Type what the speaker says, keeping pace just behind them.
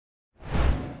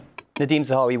Nadhim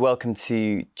Zahawi, welcome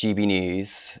to GB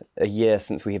News. A year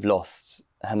since we have lost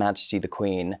Her Majesty the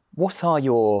Queen. What are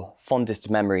your fondest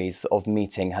memories of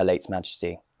meeting Her late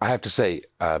Majesty? I have to say,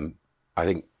 I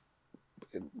think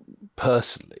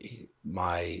personally,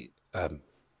 my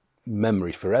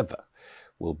memory forever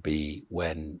will be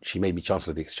when she made me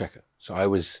Chancellor of the Exchequer. So I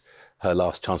was her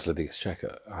last Chancellor of the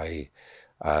Exchequer. I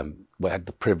had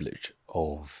the privilege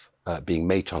of being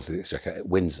made Chancellor of the Exchequer at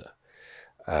Windsor.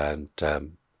 And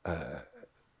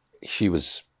she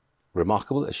was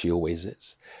remarkable, as she always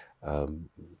is.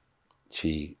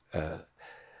 She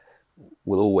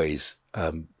will always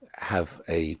have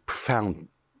a profound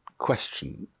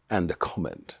question and a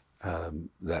comment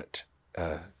that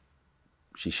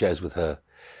she shares with her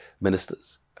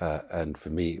ministers. And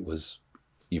for me, it was,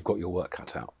 you've got your work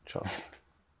cut out, Charles.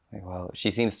 Well,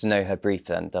 she seems to know her brief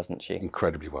then, doesn't she?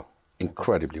 Incredibly well.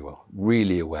 Incredibly well.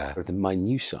 Really aware of the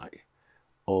minutiae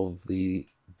of the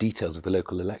details of the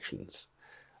local elections,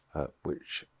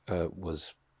 which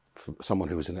was, for someone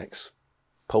who was an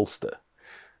ex-pollster,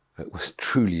 it was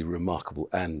truly remarkable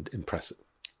and impressive.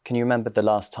 Can you remember the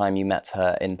last time you met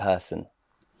her in person?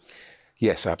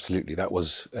 Yes, absolutely. That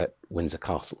was at Windsor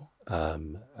Castle,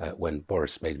 when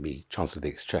Boris made me Chancellor of the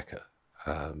Exchequer.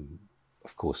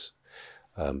 Of course,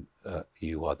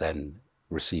 you are then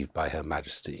received by Her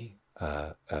Majesty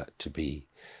to be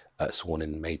sworn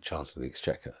in and made Chancellor of the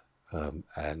Exchequer.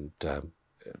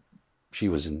 She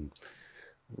was in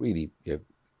really a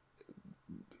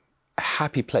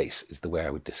happy place, is the way I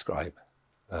would describe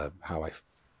how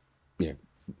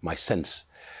my sense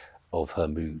of her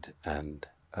mood and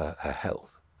her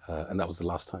health. And that was the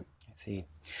last time. I see.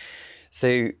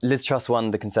 So Liz Truss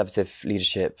won the Conservative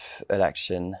leadership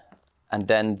election, and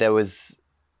then there was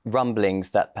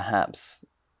rumblings that perhaps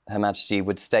Her Majesty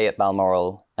would stay at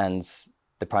Balmoral and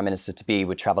the Prime Minister-to-be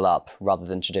would travel up, rather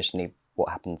than traditionally what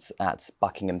happens at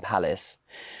Buckingham Palace.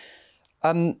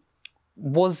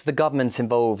 Was the government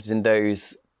involved in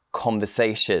those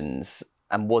conversations?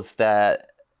 And was there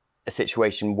a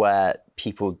situation where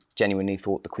people genuinely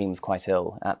thought the Queen was quite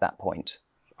ill at that point?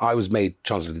 I was made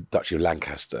Chancellor of the Duchy of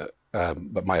Lancaster,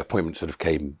 but my appointment sort of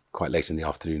came quite late in the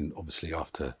afternoon, obviously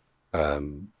after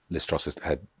Liz Truss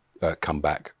had come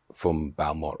back from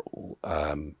Balmoral.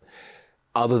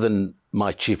 Other than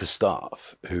my Chief of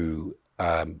Staff, who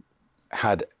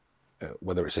had,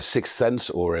 whether it's a sixth sense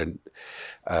or a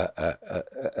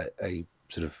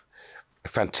sort of a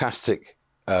fantastic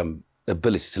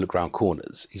ability to look around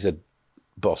corners, he said,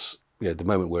 "Boss, the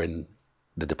moment we're in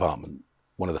the department,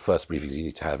 one of the first briefings you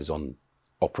need to have is on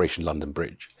Operation London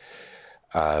Bridge."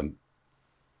 I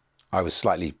was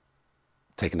slightly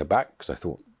taken aback because I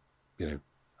thought,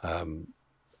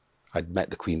 I'd met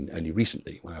the Queen only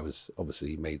recently when I was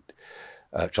obviously made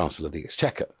Chancellor of the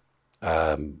Exchequer.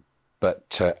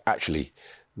 But actually,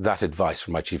 that advice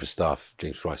from my Chief of Staff,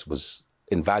 James Price, was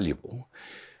invaluable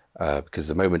because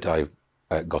the moment I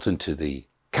got into the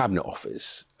Cabinet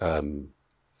Office,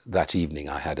 that evening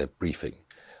I had a briefing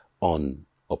on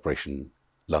Operation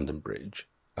London Bridge.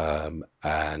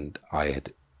 And I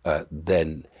had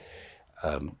then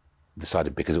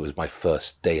decided, because it was my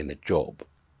first day in the job,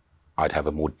 I'd have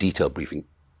a more detailed briefing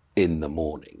in the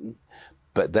morning.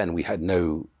 But then we had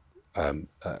no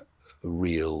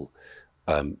real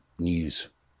news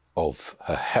of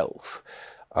her health,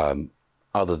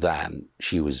 other than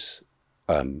she was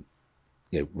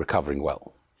recovering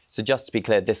well. So just to be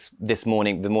clear, this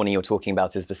morning, the morning you're talking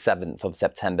about is the 7th of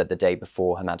September, the day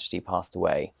before Her Majesty passed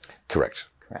away? Correct.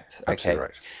 Correct. Absolutely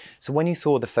right. So when you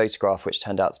saw the photograph, which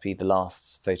turned out to be the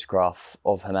last photograph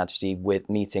of Her Majesty with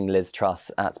meeting Liz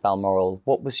Truss at Balmoral,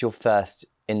 what was your first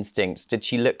instinct? Did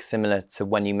she look similar to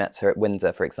when you met her at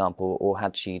Windsor, for example, or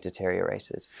had she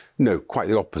deteriorated? No, quite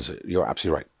the opposite. You're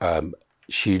absolutely right.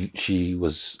 She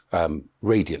was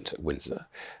radiant at Windsor.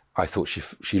 I thought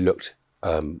she looked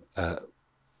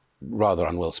rather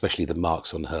unwell, especially the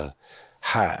marks on her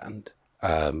hand.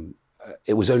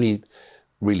 It was only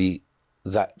really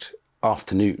that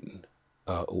afternoon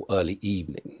or early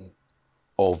evening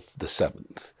of the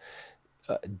 7th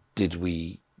did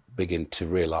we begin to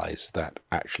realise that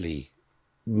actually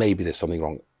maybe there's something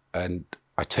wrong. And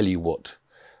I tell you what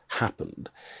happened.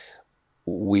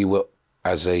 We were,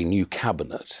 as a new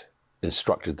cabinet,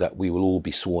 instructed that we will all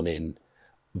be sworn in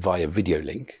via video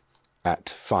link at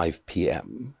 5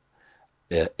 p.m.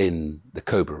 In the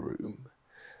Cobra room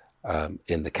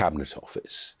in the Cabinet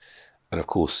Office. And of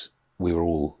course, we were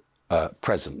all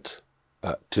present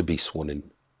to be sworn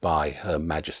in by Her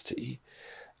Majesty.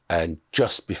 And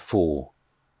just before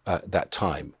that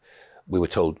time, we were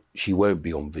told she won't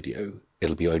be on video,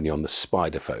 it'll be only on the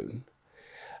spider phone.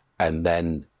 And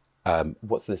then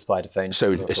What's the spider phone?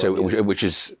 Which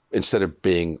is, instead of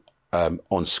being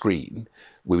on screen,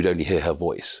 we would only hear her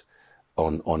voice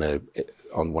on one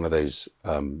of those.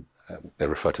 They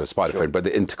refer to as spider phone, but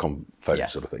the intercom phone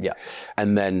sort of thing. Yeah.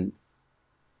 And then,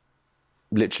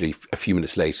 literally a few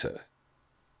minutes later,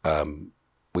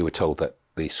 we were told that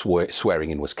the swearing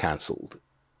in was cancelled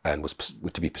and was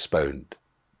to be postponed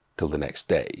till the next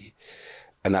day.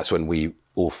 And that's when we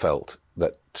all felt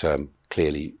that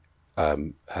clearly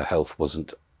her health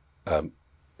wasn't,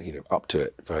 up to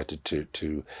it for her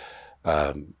to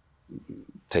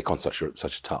take on such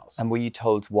a task. And were you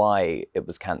told why it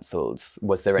was cancelled?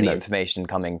 Was there any information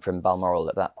coming from Balmoral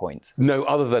at that point? No,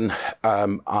 other than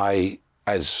I,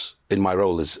 as in my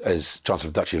role as Chancellor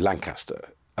of the Duchy of Lancaster,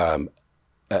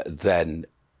 then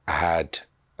had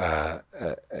a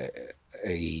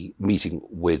meeting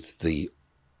with the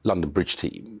London Bridge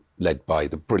team, led by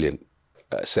the brilliant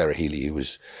Sarah Healy, who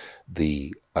was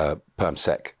the Perm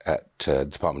Sec at the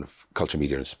Department of Culture,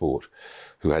 Media and Sport,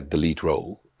 who had the lead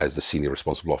role as the senior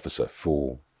responsible officer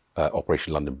for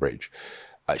Operation London Bridge.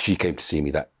 She came to see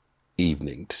me that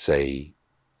evening to say,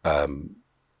 the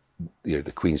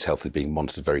Queen's health is being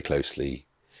monitored very closely.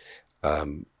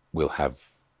 We'll have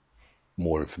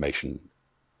more information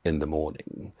in the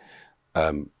morning.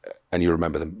 And you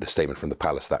remember the statement from the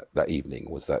palace that evening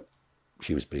was that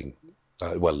she was being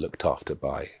well looked after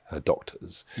by her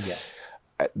doctors. Yes.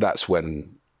 That's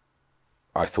when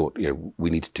I thought, we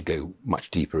needed to go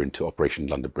much deeper into Operation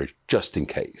London Bridge, just in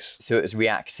case. So it was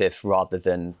reactive rather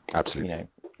than, absolutely,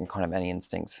 kind of any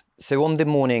instincts. So on the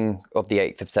morning of the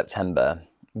 8th of September,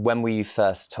 when were you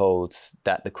first told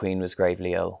that the Queen was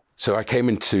gravely ill? So I came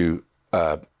into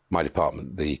my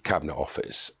department, the Cabinet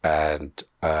Office, and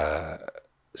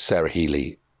Sarah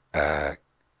Healy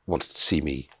wanted to see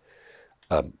me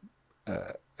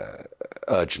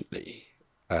urgently.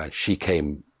 She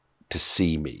came to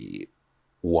see me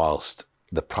whilst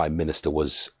the Prime Minister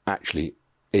was actually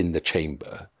in the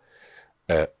chamber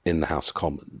in the House of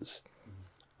Commons,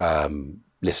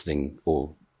 listening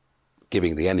or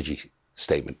giving the energy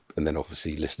statement, and then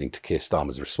obviously listening to Keir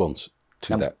Starmer's response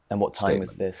to that. And what time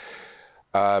was this?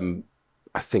 I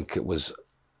think it was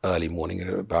early morning, at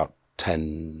about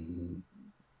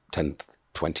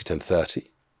 10:30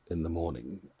 in the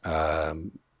morning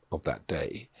of that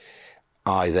day.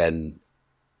 I then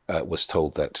was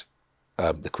told that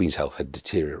the Queen's health had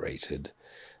deteriorated,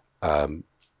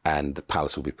 and the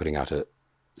palace will be putting out a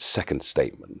second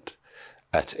statement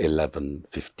at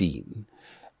 11:15,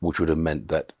 which would have meant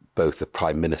that both the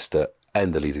Prime Minister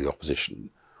and the Leader of the Opposition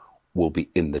will be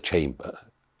in the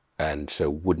chamber, and so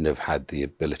wouldn't have had the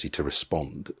ability to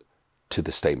respond to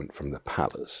the statement from the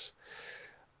palace.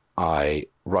 I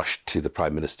rushed to the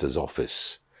Prime Minister's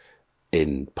office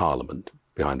in Parliament,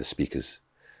 behind the Speaker's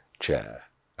chair,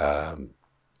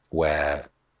 where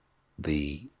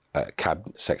the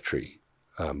Cabinet Secretary,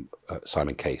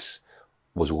 Simon Case,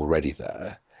 was already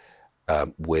there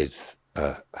with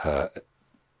her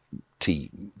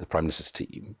team, the Prime Minister's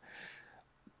team,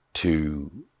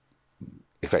 to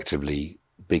effectively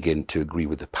begin to agree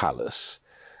with the palace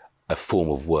a form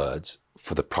of words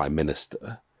for the Prime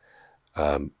Minister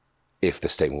if the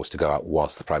statement was to go out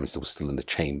whilst the Prime Minister was still in the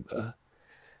chamber.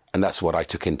 And that's what I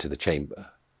took into the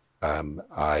chamber.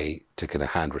 I took in a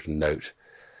handwritten note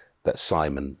that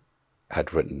Simon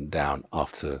had written down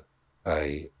after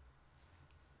a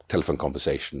telephone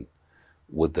conversation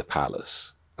with the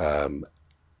palace.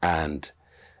 And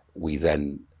we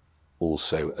then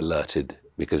also alerted,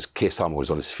 because Keir Starmer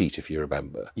was on his feet, if you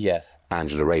remember. Yes.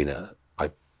 Angela Rayner, I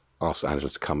asked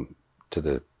Angela to come to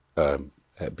the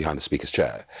behind the Speaker's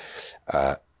chair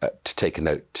to take a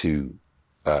note to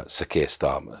Sir Keir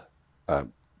Starmer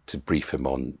to brief him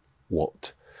on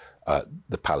what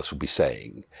the palace would be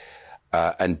saying,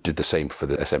 and did the same for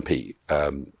the SNP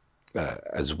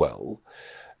as well.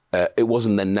 It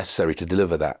wasn't then necessary to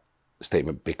deliver that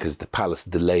statement because the palace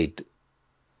delayed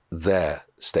their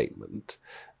statement,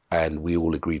 and we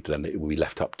all agreed then it would be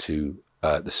left up to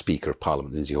the Speaker of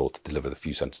Parliament, Lindsay Hall, to deliver the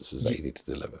few sentences that he needed to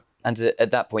deliver. And at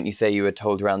that point, you say you were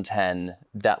told around 10,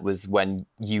 that was when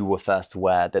you were first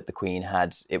aware that the Queen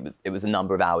had, it was a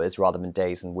number of hours rather than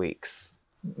days and weeks.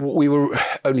 We were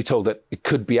only told that it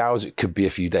could be hours, it could be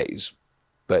a few days,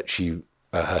 but her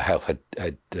health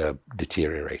had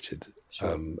deteriorated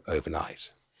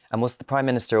overnight. And was the Prime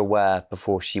Minister aware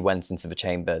before she went into the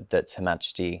chamber that Her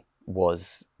Majesty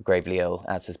was gravely ill,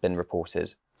 as has been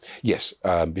reported? Yes.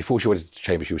 Before she went into the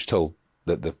chamber, she was told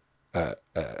that Her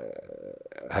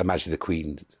Majesty the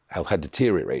Queen's health had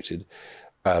deteriorated,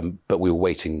 but we were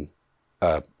waiting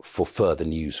for further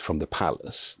news from the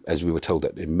palace, as we were told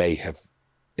that it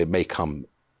may come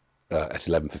at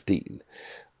 11:15,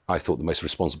 I thought the most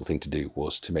responsible thing to do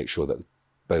was to make sure that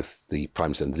both the Prime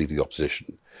Minister and the Leader of the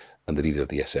Opposition and the Leader of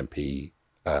the SNP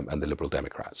and the Liberal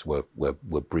Democrats were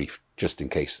briefed, just in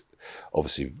case,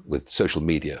 obviously, with social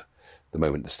media, the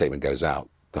moment the statement goes out,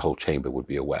 the whole chamber would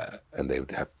be aware and they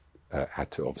would have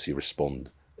had to obviously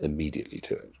respond immediately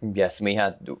to it. Yes,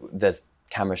 and there's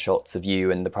camera shots of you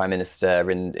and the Prime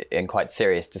Minister in quite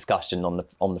serious discussion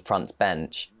on the front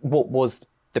bench. What was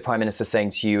the Prime Minister saying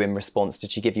to you in response?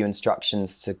 Did she give you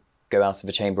instructions to go out of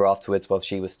the chamber afterwards while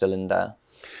she was still in there?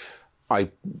 I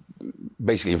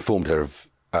basically informed her of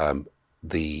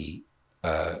the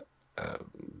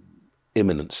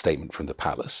imminent statement from the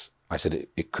palace. I said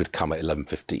it could come at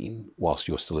 11:15 whilst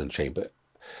you're still in chamber.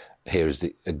 Here is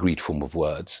the agreed form of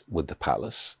words with the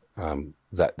palace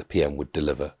that the PM would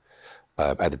deliver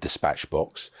at the dispatch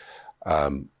box.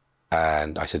 And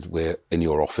I said, we're in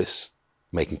your office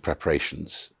making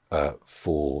preparations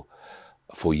for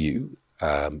you,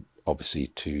 obviously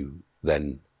to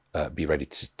then be ready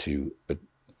to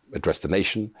address the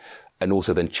nation and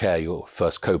also then chair your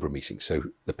first COBRA meeting. So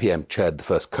the PM chaired the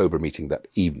first COBRA meeting that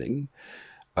evening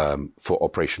for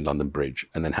Operation London Bridge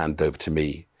and then handed over to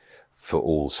me for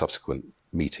all subsequent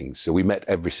meetings. So we met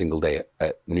every single day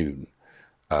at noon,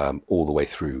 all the way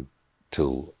through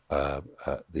till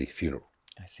the funeral.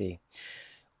 I see.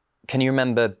 Can you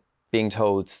remember being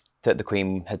told that the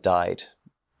Queen had died?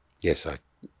 Yes, I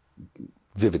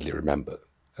vividly remember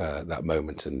that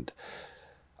moment. And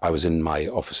I was in my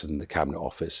office in the Cabinet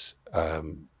Office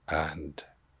and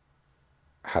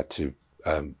had to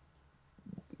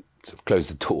sort of close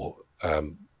the door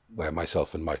where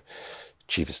myself and my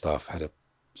Chief of Staff had a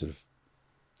sort of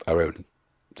our own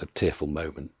sort of tearful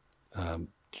moment,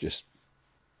 just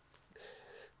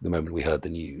the moment we heard the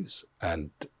news, and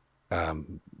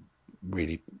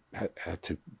really had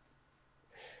to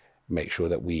make sure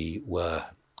that we were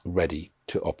ready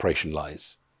to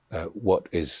operationalise what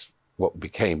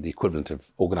became the equivalent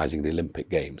of organising the Olympic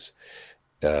Games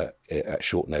at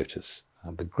short notice,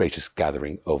 the greatest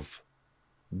gathering of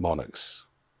monarchs,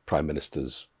 prime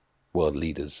ministers, world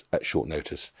leaders at short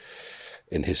notice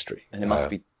in history. And it must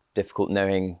be difficult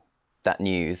knowing that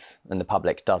news and the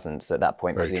public doesn't at that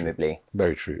point, presumably. True.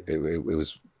 Very true. It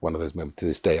was one of those moments. To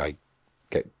this day, I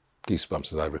get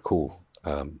goosebumps as I recall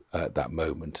that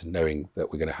moment, and knowing that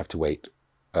we're going to have to wait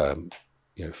a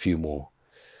few more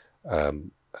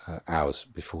hours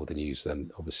before the news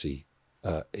then obviously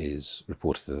is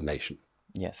reported to the nation.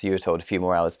 Yes, you were told a few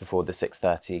more hours before the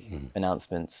 6:30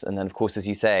 announcements. And then, of course, as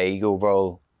you say, your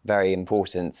role very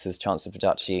important as Chancellor of the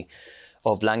Duchy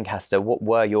of Lancaster. What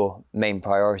were your main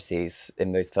priorities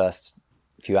in those first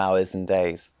few hours and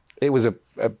days? It was a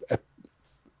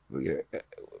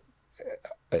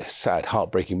sad,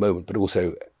 heartbreaking moment, but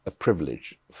also a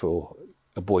privilege for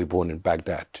a boy born in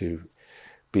Baghdad to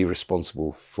be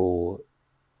responsible for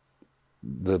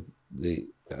the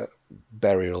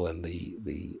burial and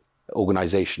the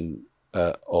organisation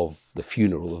of the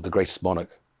funeral of the greatest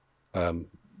monarch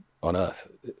on earth,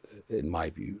 in my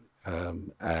view.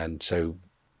 And so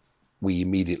we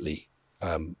immediately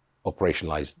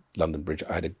operationalised London Bridge.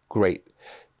 I had a great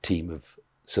team of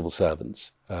civil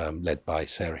servants led by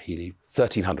Sarah Healy,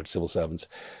 1,300 civil servants,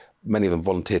 many of them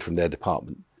volunteered from their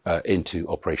department into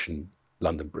Operation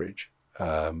London Bridge.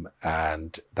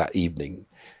 And that evening,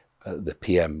 the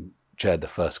PM chaired the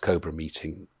first COBRA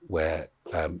meeting where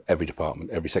every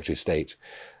department, every Secretary of State,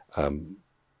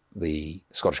 the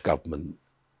Scottish Government,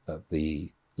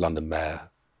 the London Mayor,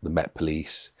 the Met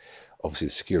Police, obviously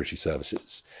the security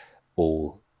services,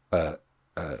 all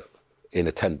in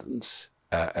attendance,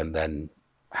 and then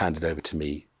handed over to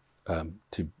me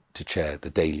to chair the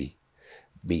daily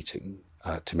meeting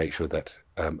to make sure that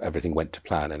everything went to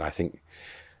plan. And I think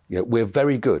we're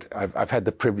very good. I've had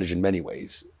the privilege in many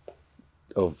ways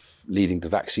of leading the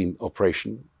vaccine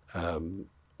operation and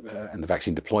the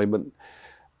vaccine deployment,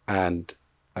 and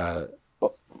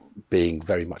being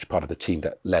very much part of the team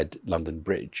that led London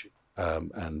Bridge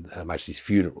and Her Majesty's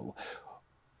funeral.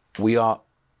 We are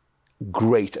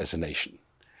great as a nation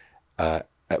at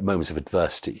moments of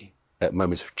adversity, at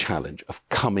moments of challenge, of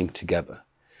coming together,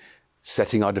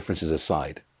 setting our differences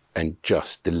aside and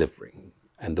just delivering.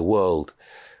 And the world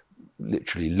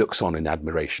literally looks on in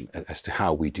admiration as to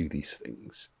how we do these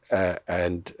things.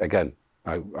 And again,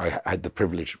 I had the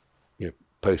privilege,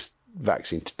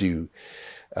 post-vaccine, to do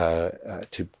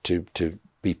to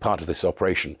be part of this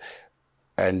operation.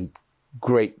 And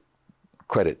great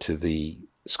credit to the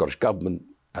Scottish Government.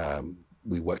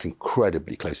 We worked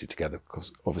incredibly closely together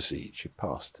because obviously she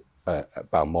passed at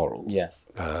Balmoral. Yes.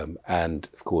 And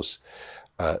of course,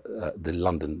 the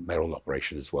London mayoral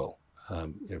operation as well.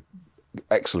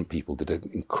 Excellent people, did an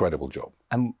incredible job.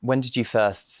 And when did you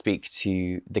first speak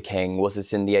to the King? Was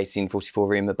it in the 1844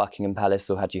 room at Buckingham Palace,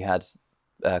 or had you had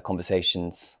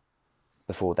conversations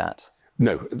before that?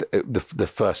 No,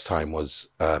 the first time was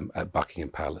at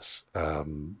Buckingham Palace.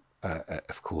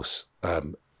 Of course,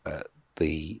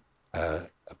 the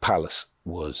palace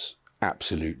was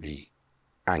absolutely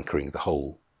anchoring the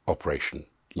whole Operation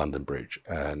London Bridge,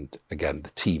 and again,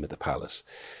 the team at the palace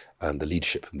and the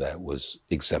leadership from there was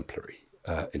exemplary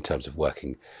in terms of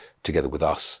working together with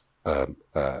us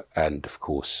and, of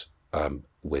course,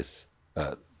 with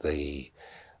the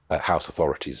House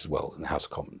authorities as well in the House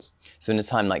of Commons. So in a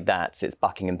time like that, it's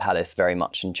Buckingham Palace very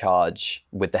much in charge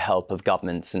with the help of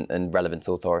governments and relevant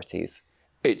authorities.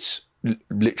 It's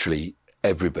literally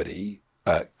everybody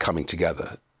coming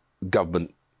together.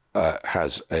 Government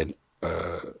has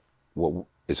what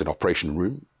is an operation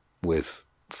room with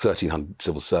 1,300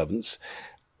 civil servants.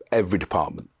 Every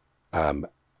department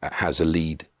has a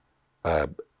lead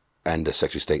and a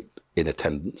Secretary of State in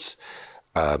attendance.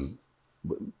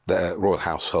 The royal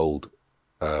household,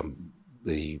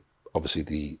 obviously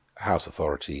the House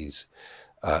authorities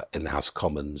in the House of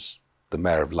Commons, the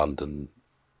Mayor of London,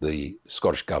 the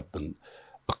Scottish Government,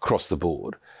 across the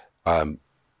board,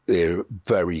 they're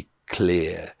very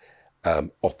clear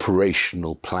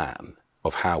operational plan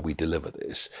of how we deliver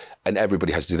this, and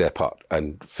everybody has to do their part.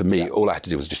 And for me, all I had to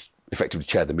do was just effectively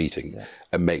chair the meeting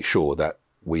and make sure that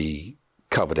we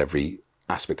covered every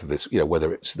aspect of this.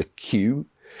 Whether it's the queue,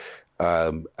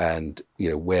 and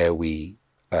where we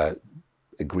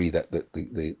agree that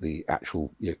the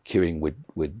actual queuing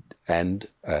would end,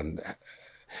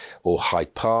 or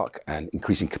Hyde Park and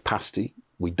increasing capacity.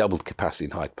 We doubled capacity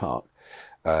in Hyde Park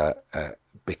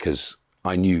because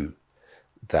I knew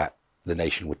that the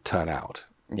nation would turn out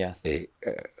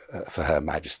for Her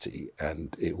Majesty,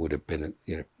 and it would have been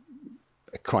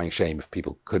a crying shame if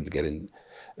people couldn't get in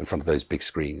front of those big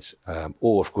screens,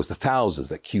 or of course the thousands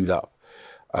that queued up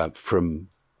from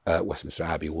Westminster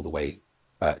Abbey all the way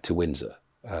to Windsor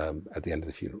at the end of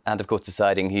the funeral. And of course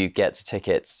deciding who gets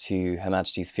tickets to Her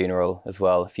Majesty's funeral as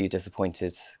well. A few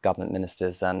disappointed government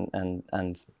ministers and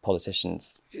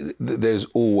politicians. There's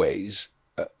always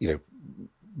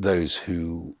those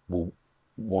who will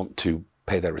want to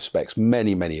pay their respects.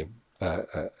 Many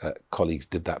colleagues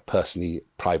did that personally,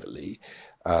 privately,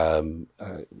 and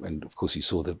of course you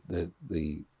saw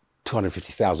the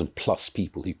 250,000 plus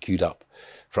people who queued up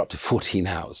for up to 14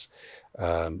 hours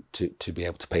to be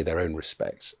able to pay their own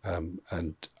respects. And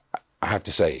I have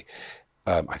to say,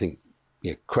 I think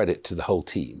credit to the whole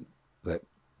team that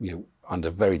under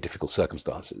very difficult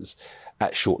circumstances,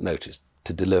 at short notice,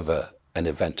 to deliver an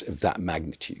event of that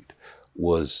magnitude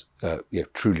was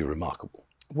truly remarkable.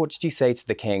 What did you say to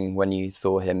the King when you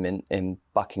saw him in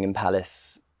Buckingham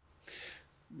Palace?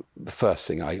 The first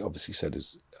thing I obviously said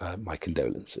is my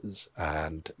condolences,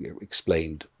 and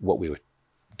explained what we were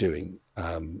doing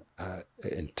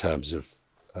in terms of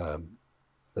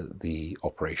the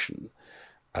operation,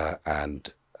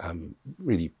 and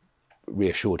really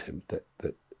reassured him that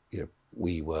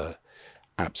we were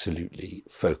absolutely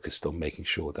focused on making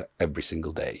sure that every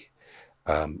single day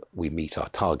we meet our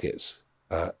targets,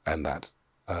 and that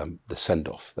the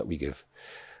send-off that we give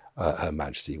Her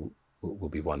Majesty will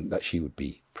be one that she would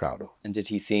be proud of. And did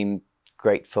he seem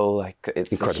grateful? Like,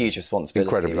 it's a huge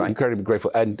responsibility, right? Incredibly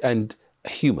grateful, and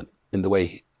human in the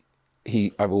way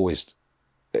I've always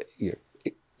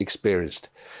experienced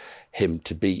him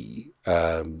to be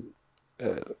in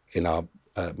our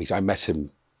meeting. I met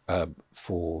him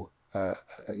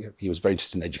he was very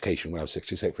interested in education when I was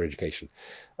Secretary of State for Education.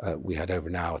 We had over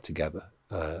an hour together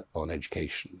on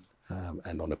education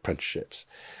and on apprenticeships.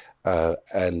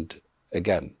 And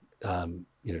again,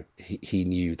 he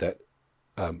knew that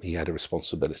he had a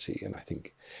responsibility, and I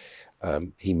think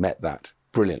he met that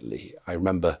brilliantly. I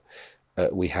remember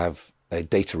we have a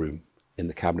data room in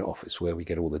the Cabinet Office where we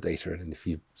get all the data in, and if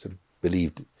you sort of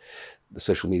believed the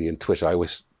social media and Twitter,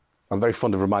 I'm very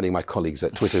fond of reminding my colleagues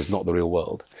that Twitter is not the real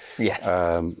world. Yes.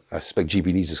 I suspect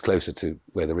GB News is closer to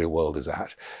where the real world is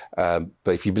at.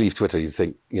 But if you believe Twitter, you'd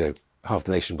think, half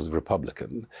the nation was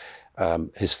Republican.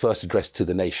 His first address to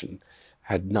the nation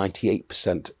had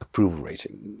 98% approval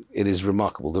rating. It is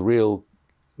remarkable. The real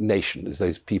nation is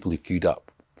those people who queued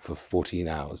up for 14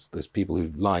 hours, those people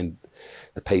who lined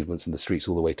the pavements and the streets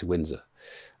all the way to Windsor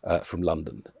from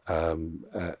London. And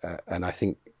I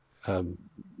think,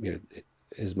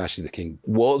 His Majesty the King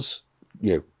was,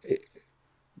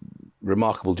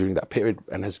 remarkable during that period,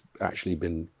 and has actually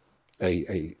been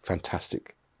a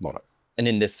fantastic monarch. And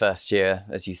in this first year,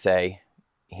 as you say,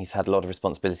 he's had a lot of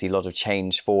responsibility, a lot of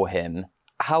change for him.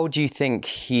 How do you think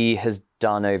he has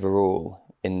done overall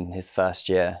in his first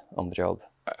year on the job?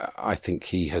 I think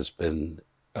he has been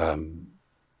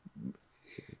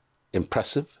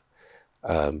impressive,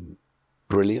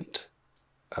 brilliant,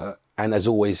 and as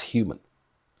always human,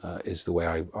 is the way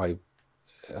I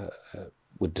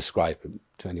would describe him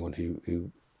to anyone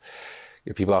who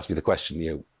people ask me the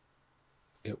question,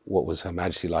 what was Her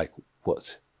Majesty like?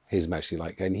 What's His Majesty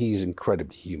like? And he's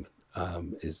incredibly human,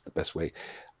 is the best way.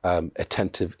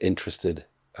 Attentive, interested,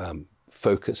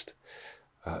 focused,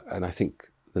 and I think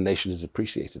the nation has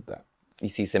appreciated that. You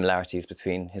see similarities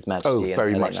between His Majesty and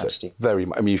very Her much Late Majesty? So. Very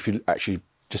much. I mean, if you actually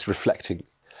just reflecting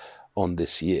on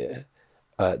this year,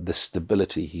 the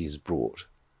stability he's brought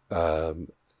in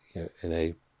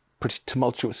a pretty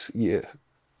tumultuous year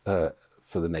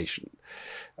for the nation,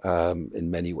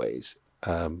 in many ways,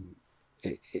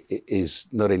 it is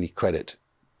not only credit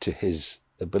to his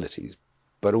abilities,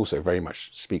 but also very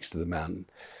much speaks to the man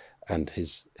and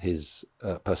his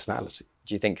personality.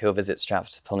 Do you think he'll visit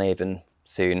Stratford-upon-Avon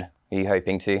soon? Are you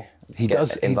hoping to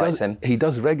invite him? He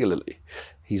does regularly.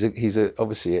 He's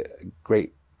obviously a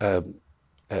great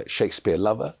Shakespeare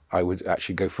lover. I would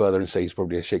actually go further and say he's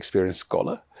probably a Shakespearean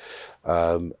scholar.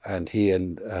 And he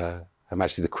and Her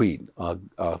Majesty the Queen are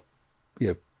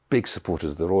big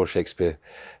supporters of the Royal Shakespeare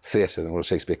Theatre and the Royal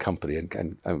Shakespeare Company,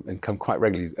 and come quite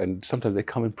regularly. And sometimes they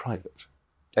come in private.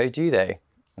 Oh, do they?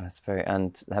 That's very.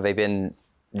 And have they been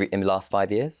in the last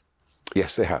 5 years?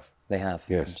 Yes, they have. They have.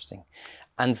 Yes. Interesting.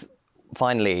 And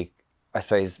finally, I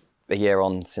suppose a year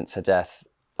on since her death,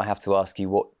 I have to ask you,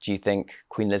 what do you think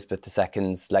Queen Elizabeth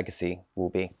II's legacy will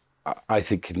be? I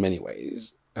think in many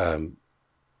ways,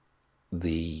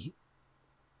 the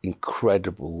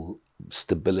incredible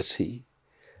stability,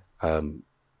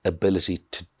 ability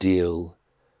to deal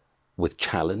with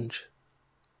challenge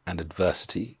and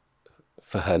adversity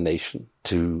for her nation,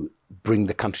 to bring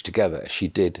the country together as she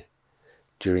did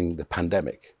during the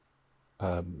pandemic.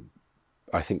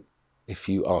 I think if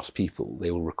you ask people, they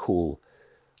will recall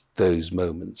those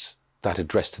moments, that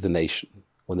address to the nation,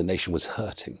 when the nation was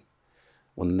hurting,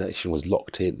 when the nation was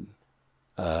locked in.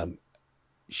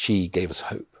 She gave us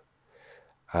hope.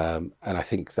 And I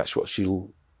think that's what she'll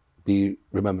be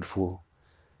remembered for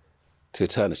to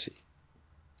eternity.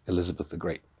 Elizabeth the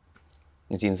Great.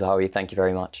 Nadhim Zahawi, thank you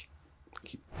very much.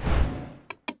 Thank you.